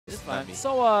fine.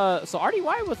 So, so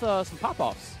RDY with some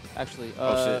pop-offs, actually.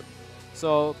 Oh, shit.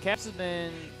 So, Caps has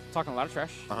been talking a lot of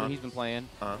trash when he's been playing,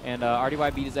 and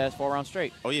RDY beat his ass 4 rounds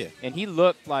straight. Oh, yeah. And he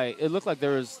looked like, it looked like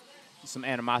there was some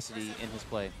animosity in his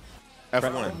play.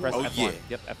 F1. Press Oh, F1. yeah.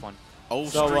 Yep, F1. Old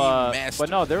so, stream master. but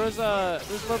no, there was a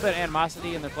little bit of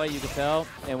animosity in their play, you could tell.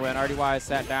 And when RDY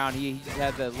sat down, he just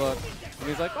had that look. And he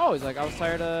was like, oh, I was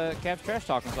tired of Caps trash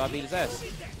talking, so I beat his ass.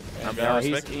 And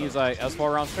he's like, that was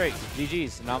 4 rounds straight.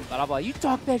 GG's. And I'm like, you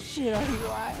talk that shit,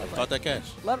 RDY. Talk that cash.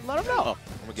 Let him know. Oh,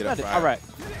 I'm going to get up. All right.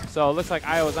 So it looks like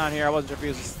Io was on here. I wasn't sure if he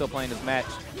was still playing his match.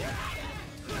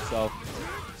 So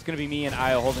it's going to be me and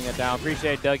Io holding it down.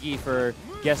 Appreciate Dougie for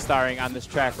guest starring on this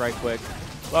track right quick.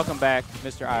 Welcome back,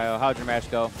 Mr. Io. How'd your match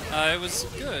go? It was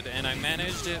good, and I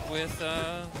managed it with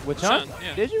Chun?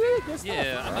 Yeah. Did you really? Good stuff.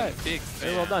 Yeah, I'm a big fan.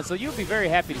 Very well done. So you'd be very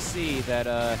happy to see that.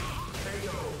 Oh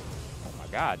my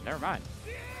God! Never mind.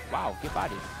 Wow, get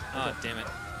bodied. Oh, damn it.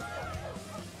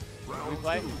 We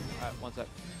play? All right, 1 sec.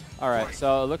 All right,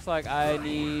 so it looks like I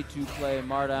need to play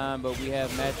Mardon, but we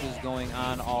have matches going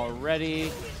on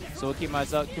already. So we'll keep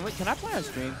myself. Can I play on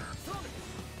stream?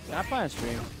 Can I play on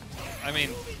stream? I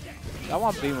mean, I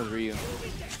want beam with Ryu.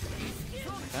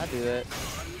 Can I do that?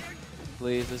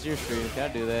 Please, it's your stream. Can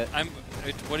I do that?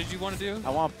 What did you want to do?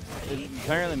 I want.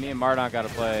 Apparently, me and Mardon got to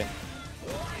play.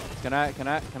 Can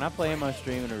I play him on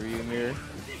stream in a Ryu mirror?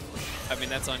 I mean,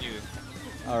 that's on you.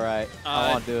 All right,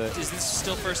 I want to do it. Is this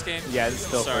still first game? Yeah, this is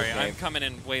still Sorry, first game. I'm coming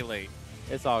in way late.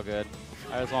 It's all good.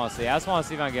 I just want to see. I just want to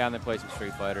see if I can get on there and play some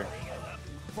Street Fighter.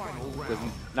 Because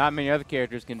not many other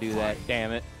characters can do that.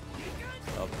 Damn it.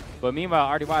 So, but meanwhile,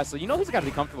 RDY, so you know he's got to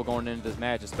be comfortable going into this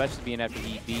match, especially being after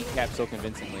he beat Cap so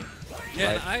convincingly.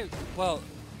 Yeah, right?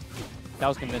 That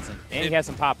was convincing. And he had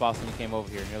some pop-offs when he came over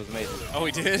here, and it was amazing. Oh,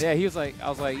 he did? Yeah, he was like, I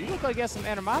was like, you look like you have some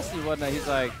animosity, whatnot. He's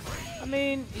like, I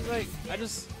mean, he's like,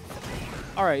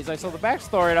 all right, he's like, so the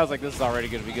backstory, and I was like, this is already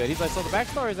going to be good. He's like, so the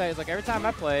backstory is that, he's like, every time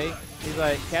I play, he's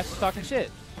like, Caps is talking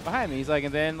shit behind me. He's like,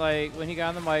 and then, like, when he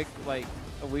got on the mic, like,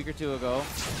 a week or 2 ago,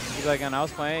 he's like, and I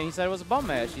was playing, he said it was a bum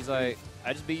match. He's like,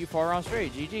 I just beat you 4 rounds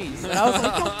straight, GG's. And I was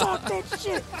like, don't talk that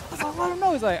shit. I was like, let him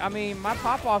know. He's like, I mean, my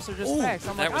pop-offs are just facts.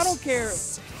 I'm like, I don't care.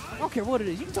 I don't care what it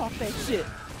is. You can talk that shit.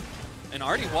 And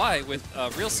RDY with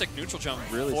a real sick neutral jump,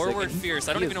 really forward fierce.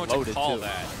 I don't even know what to call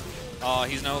that. Oh,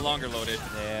 he's no longer loaded.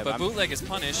 Yeah, but Bootleg is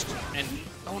punished, and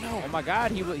oh no! Oh my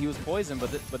God, he was poisoned,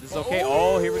 but this is okay.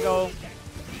 Oh, here we go.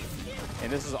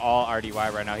 And this is all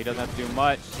RDY right now. He doesn't have to do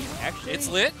much. It's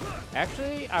lit.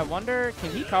 Actually, I wonder,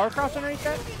 can he power crouch underneath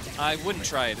that? I wouldn't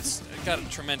try it. It's got a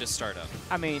tremendous startup.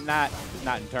 I mean, not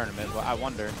in tournament, but I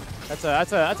wonder.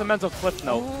 That's a mental clip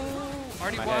note. Ooh,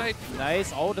 RDY.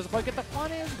 Nice. Oh, doesn't quite get the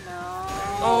punish. No.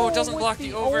 Oh, doesn't block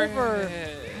the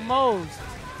overhead. Most.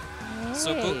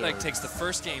 So Bootleg takes the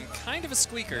first game, kind of a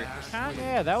squeaker.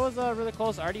 Yeah, that was really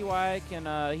close.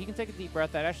 RDY he can take a deep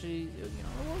breath. That actually, it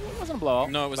wasn't a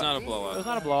blowout. No, it was not a blowout. It was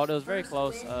not a blowout. It was very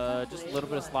close. Just a little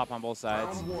bit of slop on both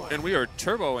sides. And we are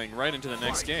turboing right into the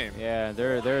next game. Yeah,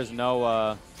 there's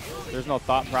no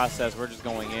thought process. We're just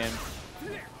going in.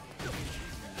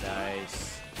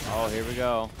 Nice. Oh, here we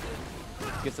go.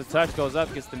 Gets the touch, goes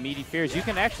up, gets the meaty fears. You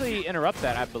can actually interrupt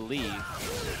that, I believe.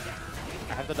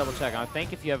 I have to double check. I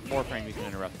think if you have 4-frame, you can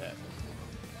interrupt that.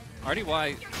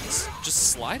 RDY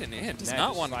just sliding in. Does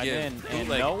not want to give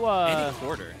Bootleg any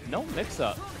quarter. No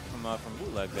mix-up from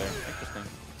Bootleg there. Interesting.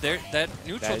 That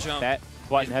neutral jump. That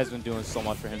button has been doing so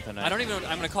much for him tonight. I don't even know.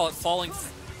 I'm going to call it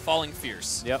falling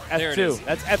fierce. Yep. There F2. it is.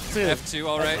 That's F2. F2.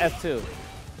 All right. That's F2.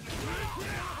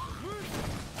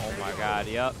 Oh my God.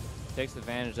 Yep. Takes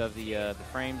advantage of the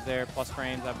frames there, plus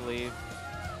frames, I believe.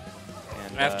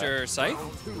 And, after Scythe?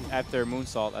 After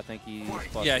Moonsault, I think he's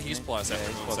plus. Yeah, he's plus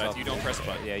after Moonsault. You don't press a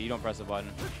button. Yeah, you don't press a button.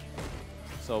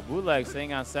 So Bootleg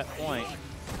staying on set point.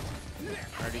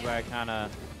 RDY kind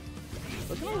of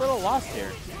looking a little lost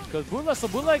here. Because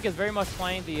Bootleg is very much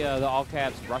playing the all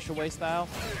caps rush away style,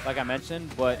 like I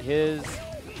mentioned, but his,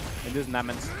 and this is not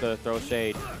meant to throw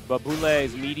shade, but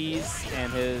Bootleg's meaties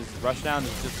and his rush down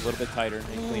is just a little bit tighter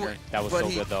and cleaner. That was so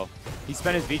good though. He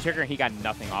spent his V trigger and he got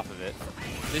nothing off of it.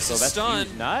 This is stun.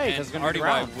 Nice. And that's gonna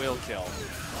RDY will kill.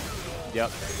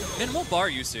 Yep. Minimal bar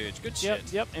usage. Good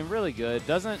shit. Yep, and really good.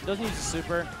 Doesn't use a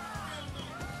super.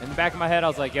 In the back of my head, I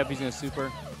was like, yep, he's going to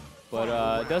super.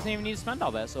 But doesn't even need to spend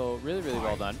all that, so really, really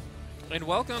well done. And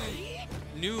welcome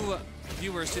new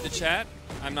viewers to the chat.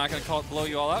 I'm not going to call it blow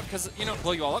you all up because,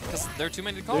 blow you all up because there are too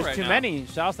many to call right now. There's too many.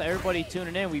 Shout out to everybody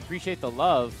tuning in. We appreciate the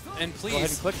love. And please go ahead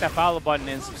and click that follow button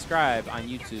and subscribe on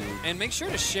YouTube. And make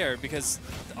sure to share because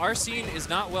our scene is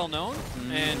not well known,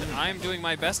 and I'm doing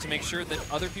my best to make sure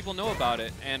that other people know about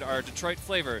it and our Detroit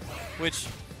flavor, which,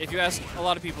 if you ask a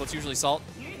lot of people, it's usually salt.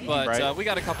 But we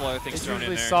got a couple other things thrown in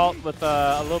there. Salt with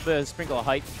a little bit of sprinkle of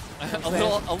hype. a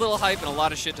little hype and a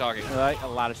lot of shit talking. A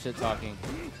lot of shit talking.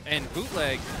 And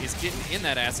Bootleg is getting in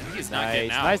that ass, and he is not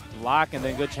getting out. Nice block, and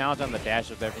then good challenge on the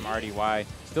dash up there from RDY.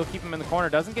 Still keep him in the corner.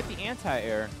 Doesn't get the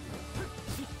anti-air.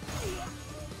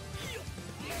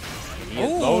 He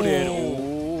is loaded.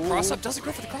 Ooh. Cross up doesn't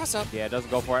go for the cross up. Yeah,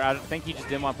 doesn't go for it. I think he just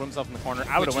didn't want to put himself in the corner.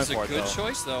 I would have went for it, though. Which is a good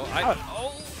choice, though.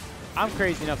 I'm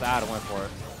crazy enough that I would have went for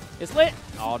it. It's lit.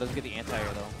 Oh, doesn't get the anti-air,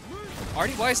 though.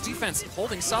 RDY's defense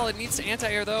holding solid. Needs to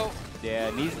anti-air, though. Yeah,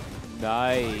 needs...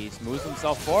 Nice. Moves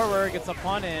himself forward, gets a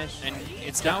punish. And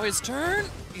it's now his turn.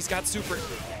 He's got super...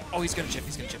 Oh, he's going to chip.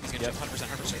 He's going to chip. He's going to chip.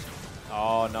 100%.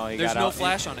 Oh, no, he got out. There's no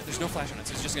flash on it. There's no flash on it,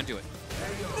 so he's just going to do it.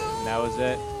 And that was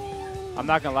it. I'm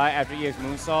not going to lie. After EX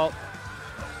Moonsault,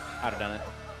 I'd have done it.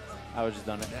 I would have just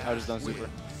done it. I would have just done super.